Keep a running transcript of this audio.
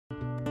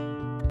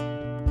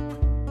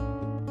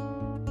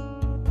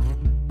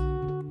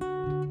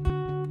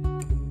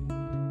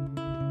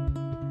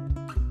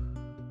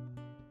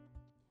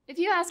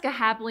ask a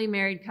happily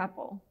married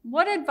couple,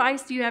 what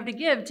advice do you have to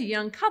give to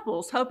young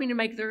couples hoping to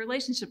make their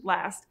relationship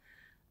last?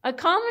 A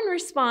common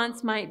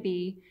response might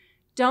be,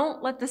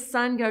 don't let the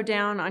sun go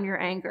down on your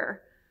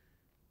anger.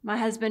 My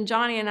husband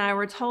Johnny and I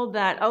were told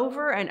that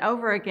over and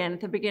over again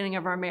at the beginning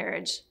of our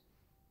marriage.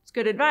 It's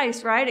good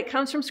advice, right? It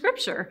comes from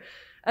Scripture.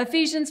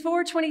 Ephesians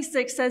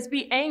 4:26 says,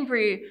 be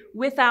angry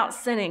without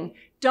sinning.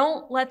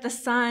 Don't let the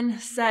sun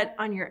set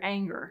on your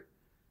anger.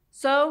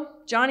 So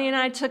Johnny and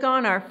I took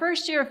on our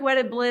first year of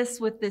wedded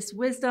bliss with this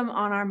wisdom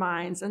on our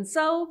minds. And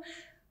so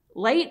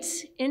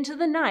late into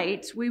the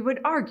night, we would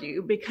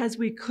argue because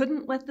we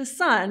couldn't let the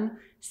sun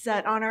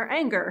set on our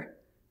anger.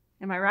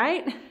 Am I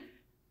right?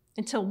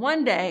 Until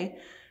one day,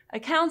 a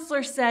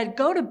counselor said,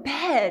 go to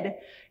bed.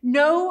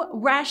 No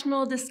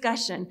rational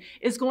discussion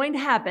is going to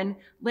happen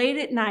late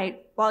at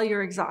night while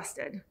you're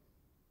exhausted.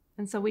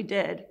 And so we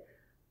did.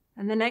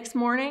 And the next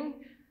morning,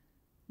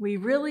 we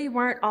really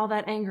weren't all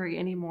that angry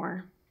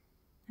anymore.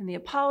 And the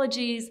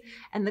apologies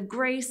and the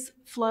grace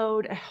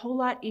flowed a whole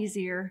lot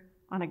easier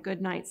on a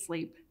good night's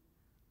sleep.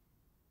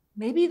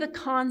 Maybe the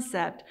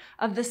concept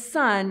of the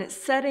sun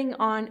setting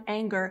on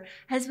anger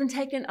has been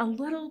taken a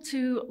little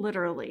too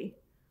literally.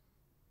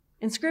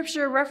 In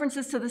Scripture,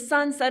 references to the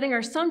sun setting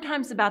are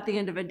sometimes about the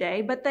end of a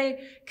day, but they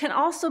can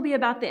also be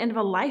about the end of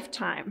a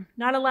lifetime,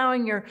 not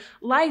allowing your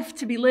life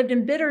to be lived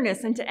in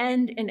bitterness and to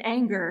end in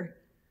anger.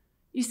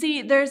 You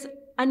see, there's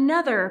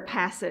another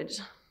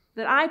passage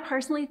that I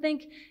personally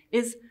think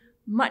is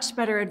much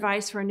better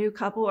advice for a new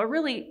couple, or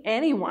really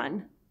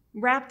anyone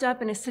wrapped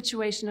up in a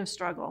situation of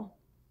struggle.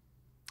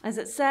 As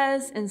it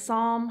says in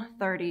Psalm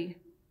 30,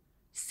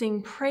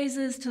 sing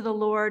praises to the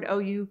Lord, O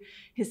you,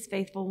 his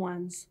faithful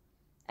ones,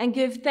 and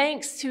give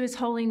thanks to his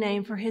holy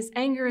name, for his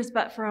anger is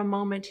but for a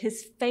moment,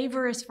 his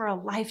favor is for a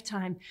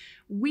lifetime.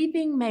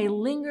 Weeping may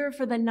linger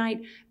for the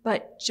night,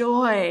 but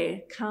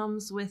joy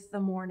comes with the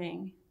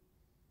morning.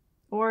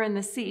 Or in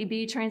the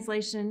CEB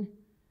translation,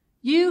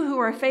 you who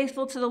are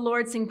faithful to the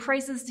Lord, sing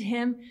praises to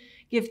him,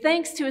 give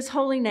thanks to his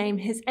holy name.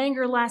 His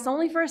anger lasts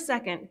only for a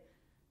second,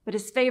 but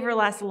his favor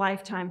lasts a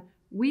lifetime.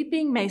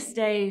 Weeping may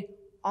stay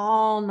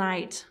all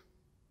night,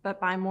 but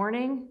by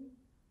morning,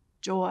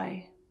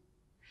 joy.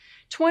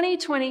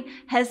 2020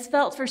 has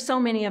felt for so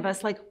many of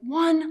us like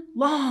one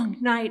long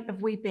night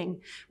of weeping.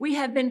 We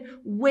have been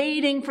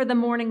waiting for the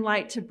morning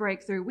light to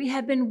break through. We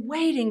have been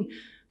waiting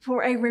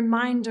for a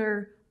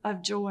reminder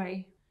of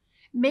joy.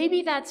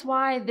 Maybe that's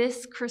why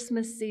this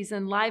Christmas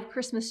season, live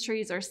Christmas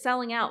trees are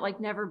selling out like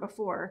never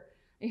before.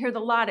 I hear the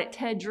lot at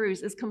Ted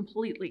Drew's is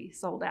completely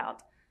sold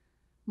out.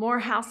 More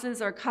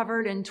houses are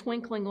covered in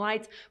twinkling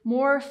lights.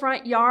 More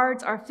front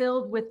yards are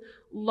filled with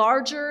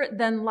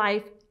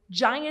larger-than-life,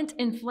 giant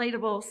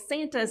inflatable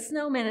Santas,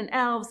 snowmen, and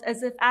elves,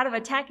 as if out of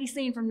a tacky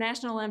scene from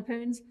National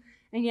Lampoon's.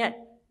 And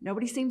yet,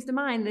 nobody seems to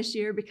mind this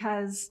year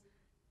because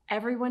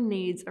everyone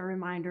needs a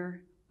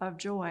reminder of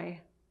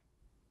joy.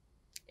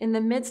 In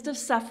the midst of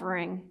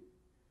suffering,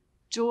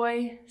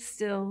 joy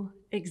still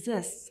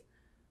exists.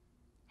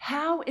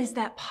 How is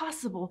that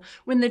possible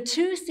when the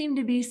two seem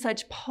to be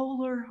such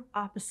polar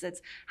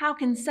opposites? How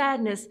can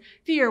sadness,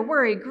 fear,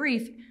 worry,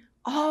 grief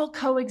all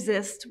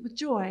coexist with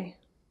joy?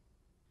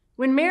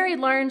 When Mary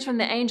learns from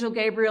the angel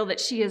Gabriel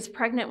that she is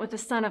pregnant with the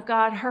Son of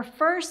God, her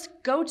first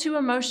go-to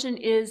emotion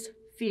is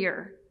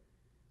fear.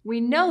 We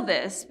know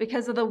this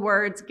because of the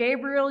words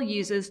Gabriel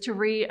uses to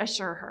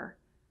reassure her.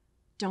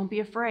 Don't be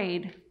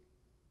afraid.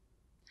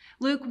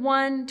 Luke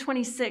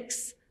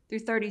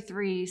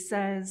 1:26-33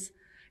 says,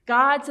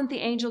 God sent the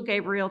angel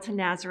Gabriel to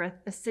Nazareth,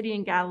 a city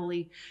in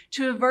Galilee,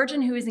 to a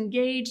virgin who is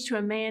engaged to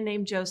a man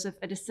named Joseph,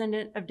 a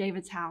descendant of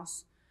David's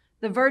house.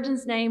 The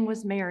virgin's name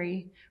was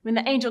Mary. When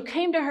the angel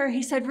came to her,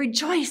 he said,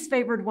 rejoice,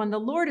 favored one, the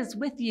Lord is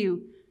with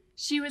you.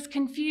 She was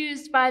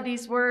confused by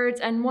these words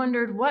and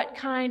wondered what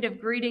kind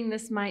of greeting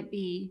this might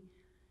be.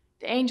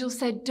 The angel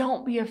said,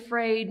 don't be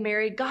afraid,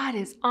 Mary. God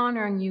is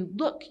honoring you.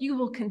 Look, you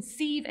will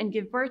conceive and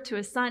give birth to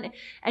a son,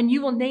 and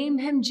you will name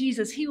him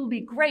Jesus. He will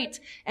be great,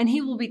 and he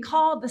will be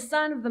called the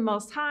Son of the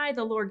Most High.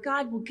 The Lord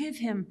God will give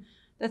him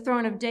the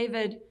throne of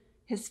David,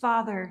 his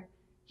father.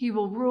 He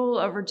will rule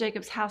over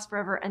Jacob's house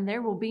forever, and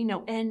there will be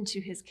no end to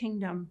his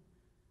kingdom.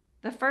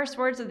 The first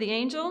words of the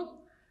angel,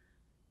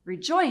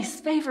 rejoice,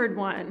 favored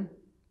one.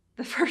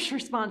 The first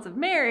response of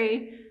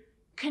Mary,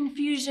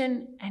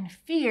 confusion and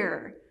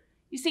fear.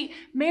 You see,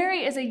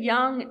 Mary is a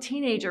young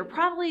teenager,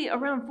 probably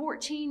around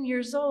 14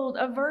 years old,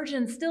 a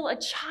virgin, still a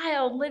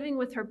child living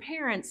with her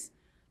parents,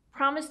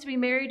 promised to be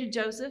married to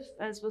Joseph,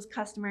 as was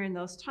customary in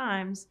those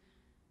times,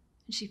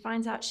 and she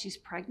finds out she's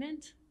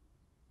pregnant.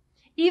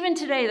 Even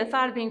today, the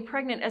thought of being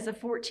pregnant as a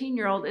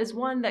 14-year-old is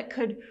one that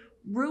could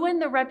ruin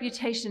the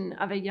reputation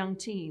of a young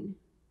teen.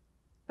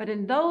 But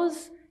in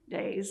those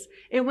days,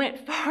 it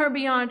went far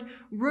beyond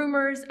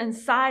rumors and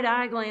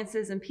side-eye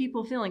glances and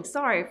people feeling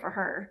sorry for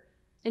her.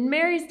 In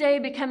Mary's day,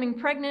 becoming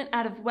pregnant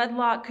out of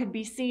wedlock could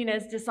be seen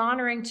as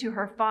dishonoring to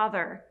her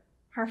father,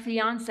 her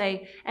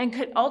fiancé, and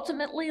could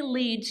ultimately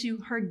lead to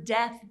her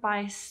death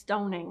by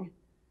stoning.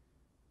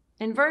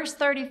 In verse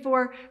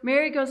 34,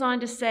 Mary goes on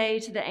to say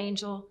to the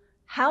angel,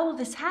 how will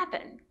this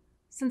happen?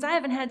 since I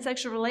haven't had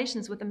sexual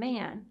relations with a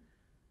man?"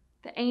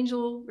 The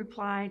angel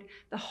replied,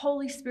 "The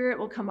Holy Spirit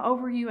will come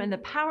over you, and the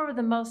power of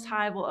the Most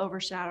High will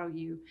overshadow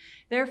you.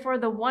 Therefore,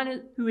 the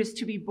one who is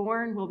to be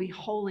born will be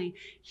holy.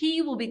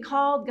 He will be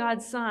called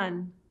God's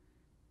Son."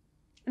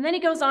 And then he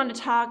goes on to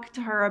talk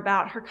to her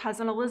about her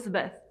cousin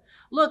Elizabeth.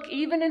 "Look,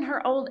 even in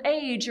her old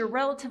age, your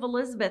relative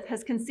Elizabeth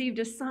has conceived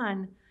a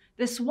son.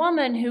 This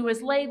woman who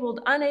was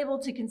labeled unable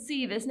to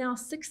conceive is now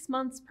 6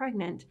 months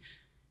pregnant.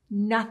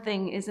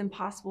 Nothing is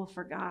impossible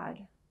for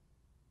God."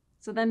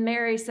 So then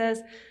Mary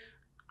says,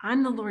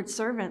 "I'm the Lord's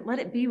servant. Let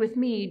it be with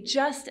me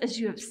just as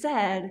you have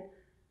said."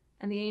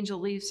 And the angel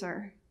leaves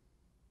her.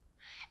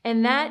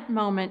 In that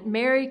moment,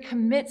 Mary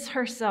commits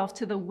herself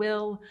to the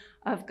will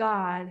of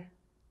God.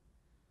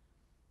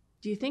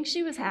 Do you think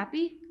she was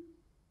happy?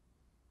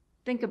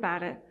 Think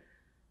about it.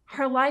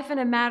 Her life in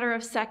a matter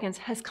of seconds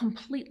has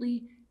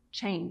completely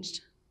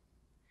changed.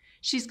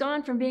 She's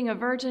gone from being a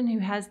virgin who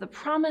has the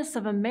promise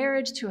of a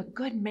marriage to a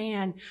good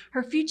man.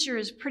 Her future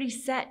is pretty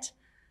set.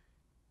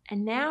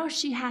 And now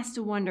she has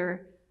to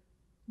wonder,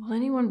 will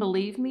anyone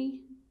believe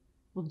me?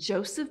 Will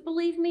Joseph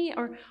believe me?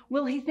 Or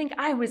will he think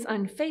I was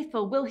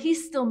unfaithful? Will he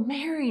still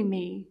marry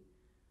me?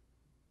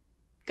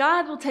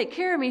 God will take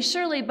care of me,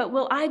 surely, but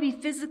will I be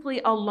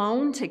physically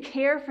alone to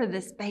care for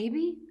this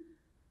baby?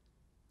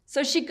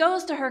 So she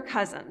goes to her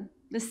cousin,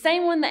 the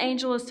same one the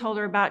angel has told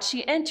her about.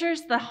 She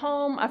enters the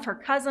home of her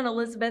cousin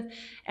Elizabeth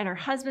and her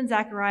husband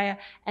Zechariah,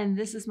 and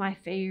this is my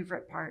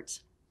favorite part.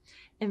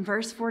 In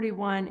verse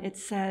 41, it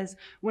says,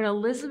 "When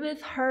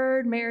Elizabeth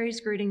heard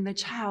Mary's greeting, the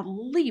child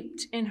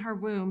leaped in her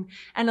womb,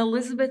 and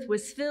Elizabeth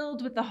was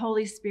filled with the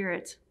Holy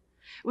Spirit.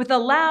 With a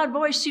loud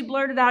voice, she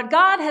blurted out,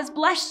 'God has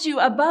blessed you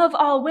above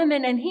all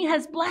women, and he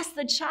has blessed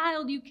the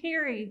child you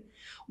carry.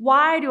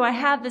 Why do I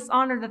have this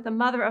honor that the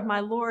mother of my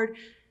Lord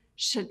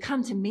should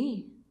come to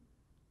me?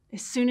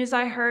 As soon as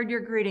I heard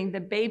your greeting,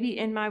 the baby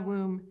in my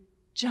womb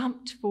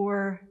jumped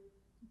for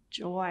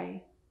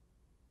joy.'"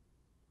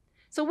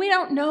 So we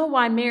don't know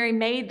why Mary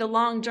made the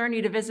long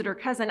journey to visit her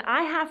cousin.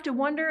 I have to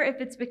wonder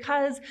if it's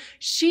because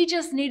she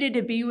just needed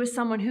to be with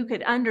someone who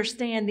could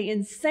understand the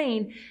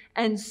insane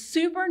and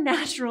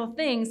supernatural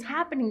things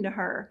happening to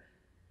her.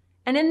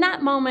 And in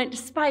that moment,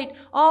 despite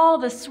all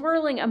the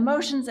swirling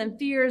emotions and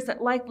fears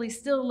that likely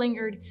still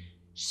lingered,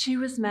 she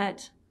was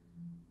met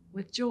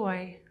with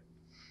joy.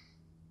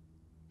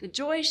 The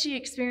joy she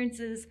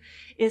experiences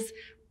is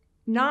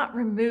not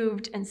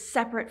removed and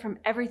separate from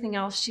everything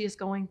else she is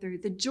going through.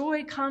 The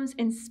joy comes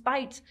in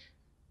spite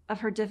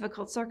of her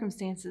difficult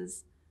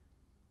circumstances.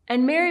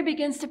 And Mary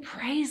begins to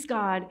praise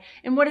God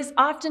in what is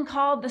often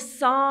called the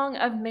Song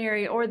of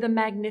Mary, or the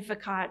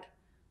Magnificat,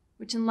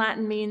 which in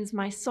Latin means,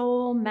 "My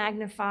soul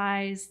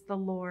magnifies the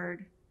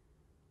Lord."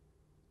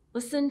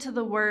 Listen to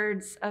the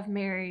words of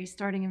Mary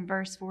starting in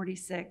verse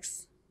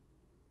 46.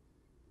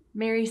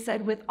 Mary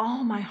said, "With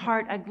all my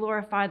heart I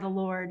glorify the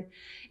Lord.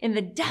 In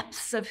the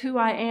depths of who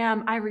I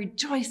am, I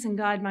rejoice in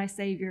God my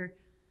Savior.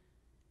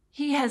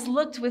 He has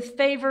looked with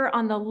favor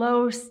on the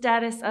low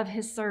status of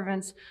his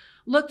servants.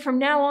 Look, from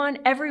now on,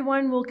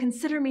 everyone will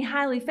consider me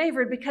highly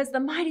favored because the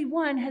Mighty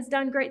One has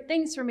done great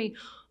things for me.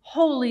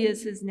 Holy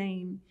is his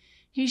name.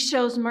 He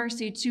shows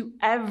mercy to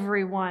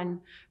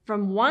everyone,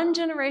 from one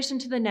generation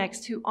to the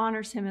next, who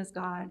honors him as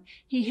God.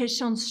 He has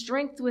shown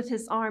strength with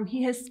his arm.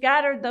 He has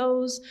scattered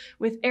those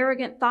with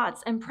arrogant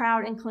thoughts and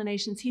proud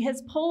inclinations. He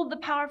has pulled the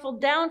powerful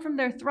down from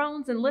their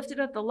thrones and lifted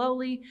up the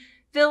lowly,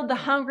 filled the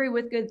hungry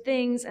with good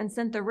things, and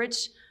sent the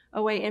rich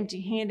away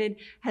empty-handed,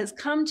 has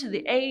come to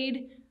the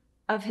aid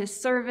of his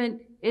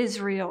servant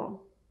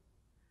Israel,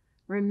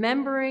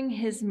 remembering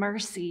his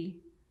mercy,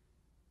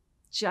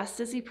 just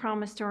as he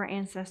promised to our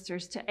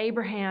ancestors, to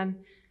Abraham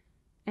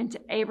and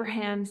to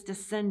Abraham's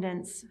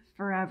descendants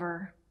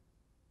forever."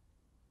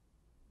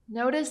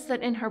 Notice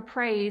that in her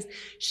praise,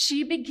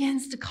 she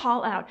begins to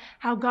call out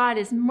how God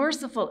is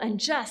merciful and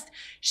just.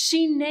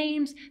 She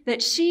names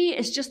that she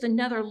is just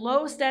another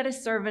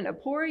low-status servant, a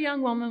poor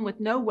young woman with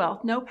no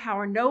wealth, no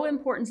power, no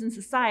importance in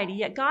society,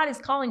 yet God is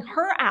calling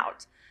her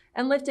out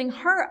and lifting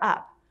her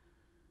up.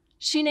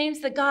 She names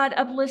that God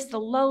uplifts the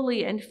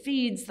lowly and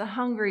feeds the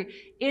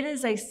hungry. It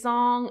is a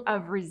song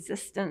of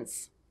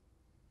resistance.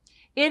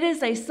 It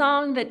is a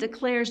song that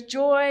declares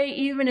joy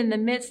even in the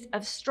midst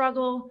of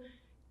struggle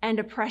and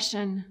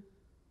oppression.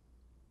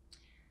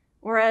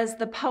 Or as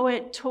the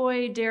poet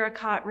Toy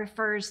Derricott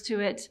refers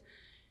to it,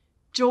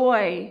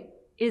 joy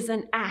is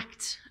an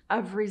act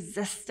of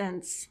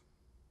resistance.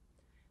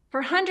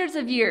 For hundreds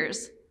of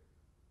years,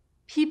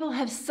 people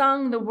have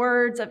sung the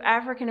words of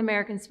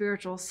African-American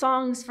spiritual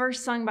songs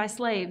first sung by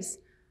slaves,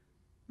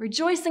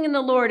 rejoicing in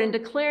the Lord and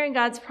declaring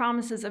God's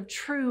promises of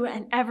true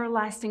and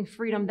everlasting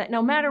freedom that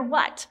no matter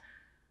what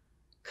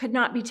could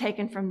not be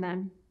taken from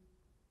them.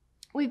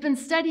 We've been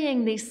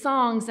studying these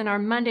songs in our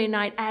Monday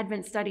night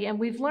Advent study, and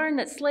we've learned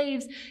that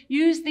slaves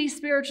used these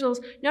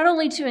spirituals not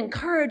only to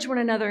encourage one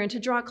another and to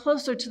draw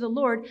closer to the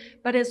Lord,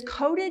 but as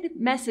coded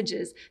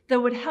messages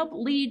that would help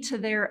lead to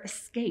their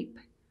escape.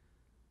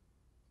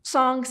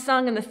 Songs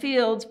sung in the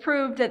fields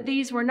proved that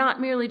these were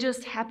not merely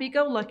just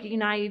happy-go-lucky,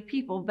 naive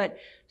people, but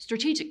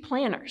strategic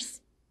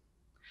planners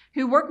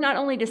who worked not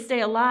only to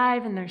stay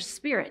alive in their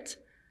spirit,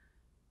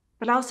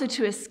 but also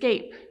to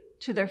escape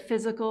to their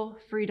physical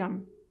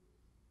freedom.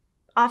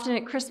 Often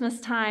at Christmas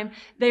time,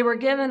 they were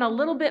given a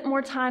little bit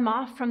more time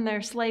off from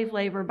their slave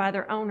labor by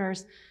their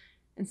owners,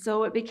 and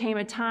so it became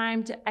a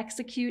time to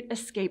execute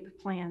escape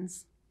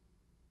plans.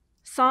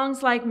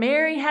 Songs like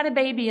 "Mary Had a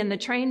Baby and the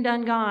Train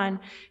Done Gone"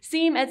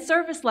 seem at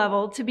surface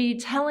level to be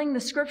telling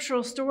the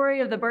scriptural story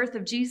of the birth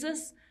of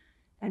Jesus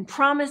and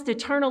promised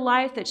eternal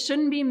life that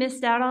shouldn't be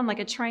missed out on like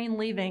a train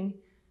leaving,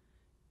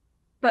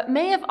 but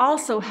may have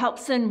also helped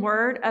send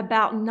word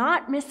about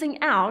not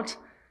missing out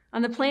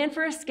on the plan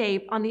for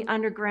escape on the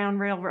Underground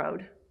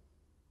Railroad.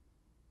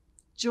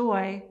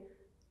 Joy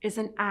is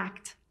an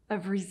act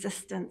of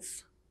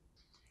resistance.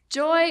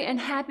 Joy and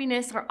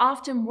happiness are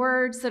often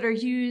words that are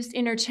used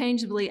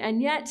interchangeably,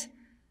 and yet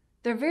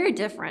they're very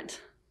different.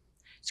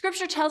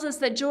 Scripture tells us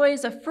that joy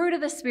is a fruit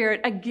of the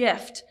Spirit, a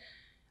gift,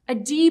 a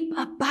deep,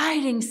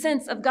 abiding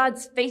sense of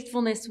God's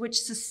faithfulness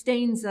which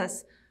sustains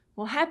us,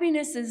 while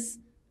happiness is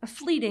a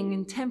fleeting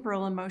and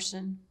temporal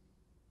emotion.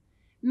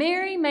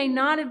 Mary may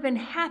not have been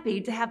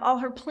happy to have all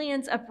her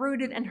plans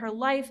uprooted and her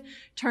life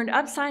turned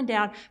upside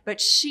down,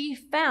 but she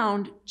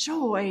found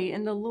joy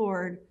in the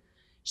Lord.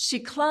 She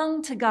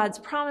clung to God's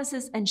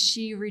promises and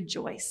she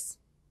rejoiced.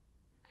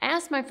 I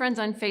asked my friends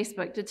on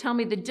Facebook to tell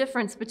me the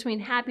difference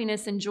between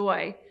happiness and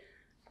joy.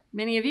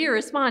 Many of you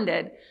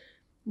responded.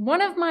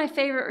 One of my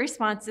favorite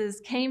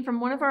responses came from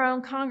one of our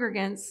own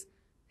congregants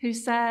who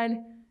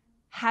said,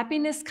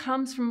 "Happiness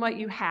comes from what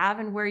you have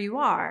and where you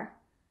are.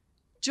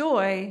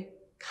 Joy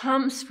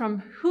comes from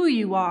who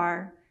you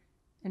are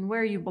and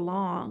where you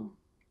belong."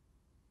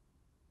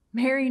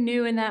 Mary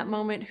knew in that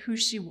moment who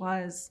she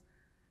was.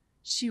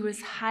 She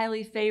was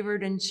highly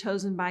favored and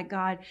chosen by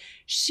God.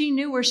 She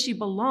knew where she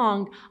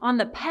belonged on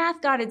the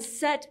path God had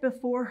set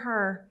before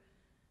her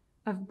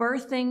of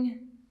birthing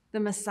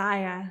the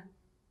Messiah.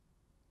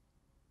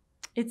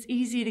 It's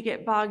easy to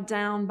get bogged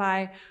down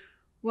by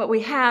what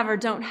we have or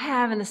don't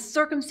have and the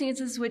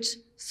circumstances which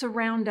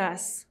surround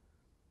us.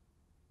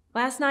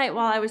 Last night,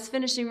 while I was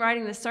finishing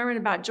writing the sermon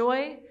about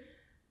joy,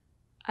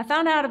 I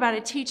found out about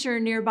a teacher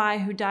nearby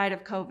who died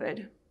of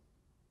COVID,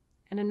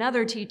 and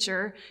another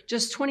teacher,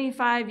 just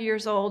 25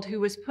 years old, who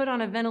was put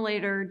on a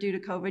ventilator due to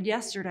COVID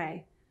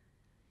yesterday.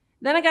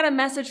 Then I got a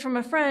message from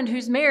a friend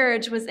whose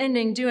marriage was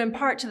ending due in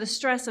part to the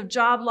stress of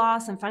job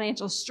loss and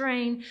financial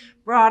strain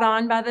brought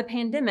on by the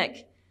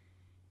pandemic.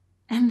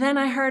 And then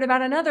I heard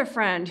about another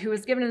friend who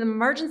was given an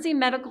emergency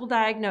medical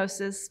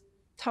diagnosis,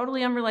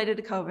 totally unrelated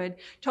to COVID,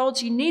 told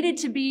she needed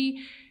to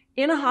be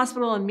in a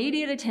hospital,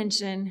 immediate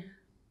attention,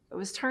 but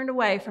was turned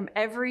away from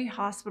every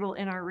hospital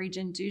in our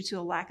region due to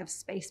a lack of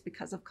space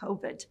because of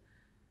COVID.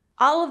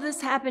 All of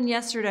this happened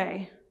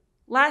yesterday,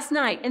 last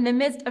night, in the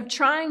midst of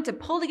trying to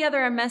pull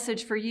together a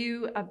message for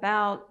you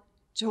about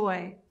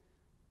joy.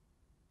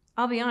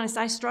 I'll be honest,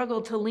 I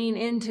struggled to lean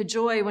into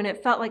joy when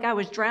it felt like I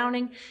was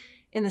drowning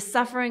in the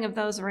suffering of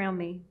those around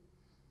me.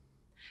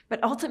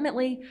 But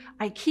ultimately,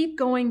 I keep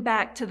going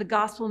back to the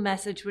gospel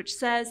message, which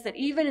says that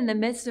even in the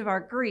midst of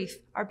our grief,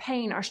 our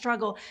pain, our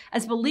struggle,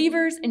 as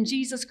believers in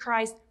Jesus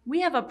Christ,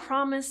 we have a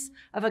promise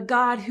of a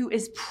God who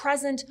is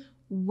present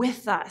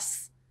with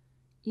us,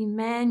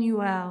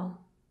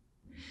 Emmanuel.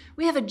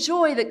 We have a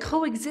joy that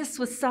coexists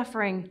with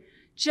suffering,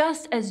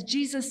 just as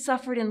Jesus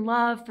suffered in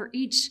love for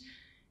each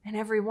and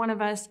every one of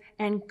us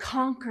and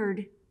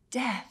conquered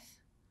death.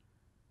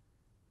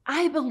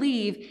 I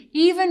believe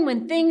even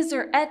when things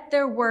are at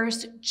their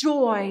worst,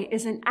 joy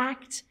is an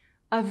act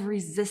of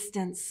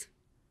resistance.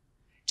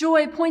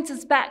 Joy points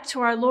us back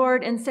to our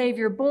Lord and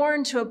Savior,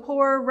 born to a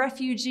poor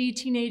refugee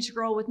teenage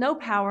girl with no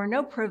power,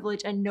 no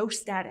privilege, and no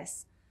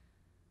status.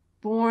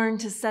 Born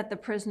to set the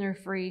prisoner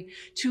free,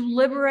 to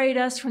liberate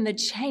us from the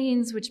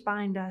chains which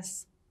bind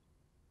us.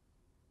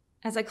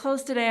 As I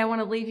close today, I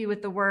want to leave you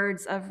with the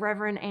words of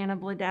Reverend Anna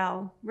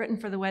Bladell, written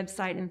for the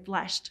website and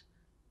fleshed.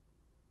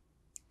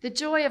 The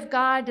joy of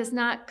God does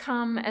not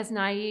come as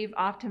naive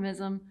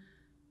optimism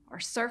or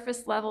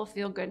surface level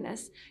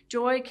feel-goodness.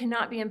 Joy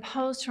cannot be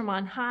imposed from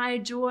on high.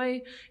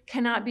 Joy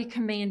cannot be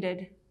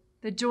commanded.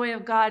 The joy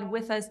of God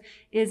with us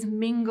is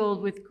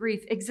mingled with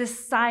grief,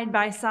 exists side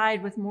by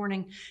side with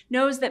mourning,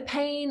 knows that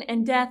pain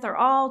and death are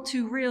all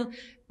too real,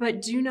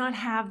 but do not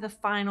have the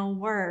final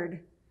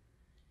word.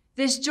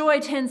 This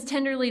joy tends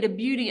tenderly to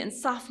beauty and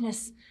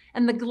softness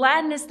and the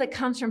gladness that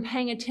comes from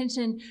paying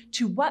attention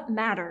to what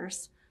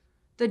matters.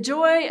 The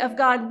joy of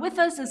God with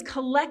us is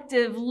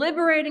collective,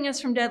 liberating us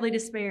from deadly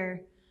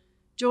despair.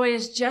 Joy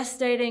is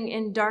gestating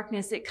in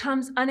darkness. It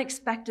comes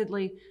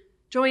unexpectedly.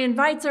 Joy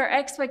invites our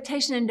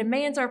expectation and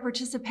demands our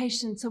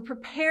participation. So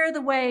prepare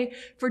the way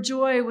for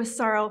joy with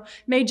sorrow.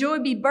 May joy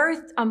be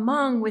birthed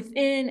among,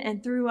 within,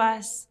 and through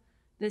us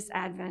this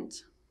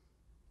Advent.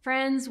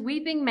 Friends,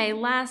 weeping may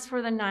last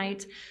for the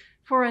night,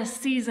 for a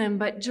season,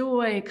 but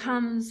joy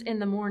comes in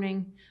the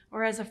morning.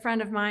 Or as a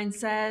friend of mine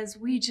says,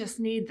 we just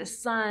need the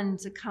sun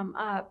to come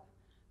up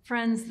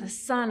Friends, the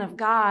Son of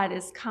God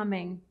is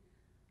coming.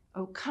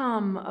 O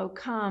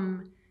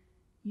come,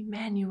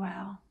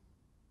 Emmanuel.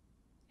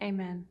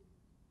 Amen.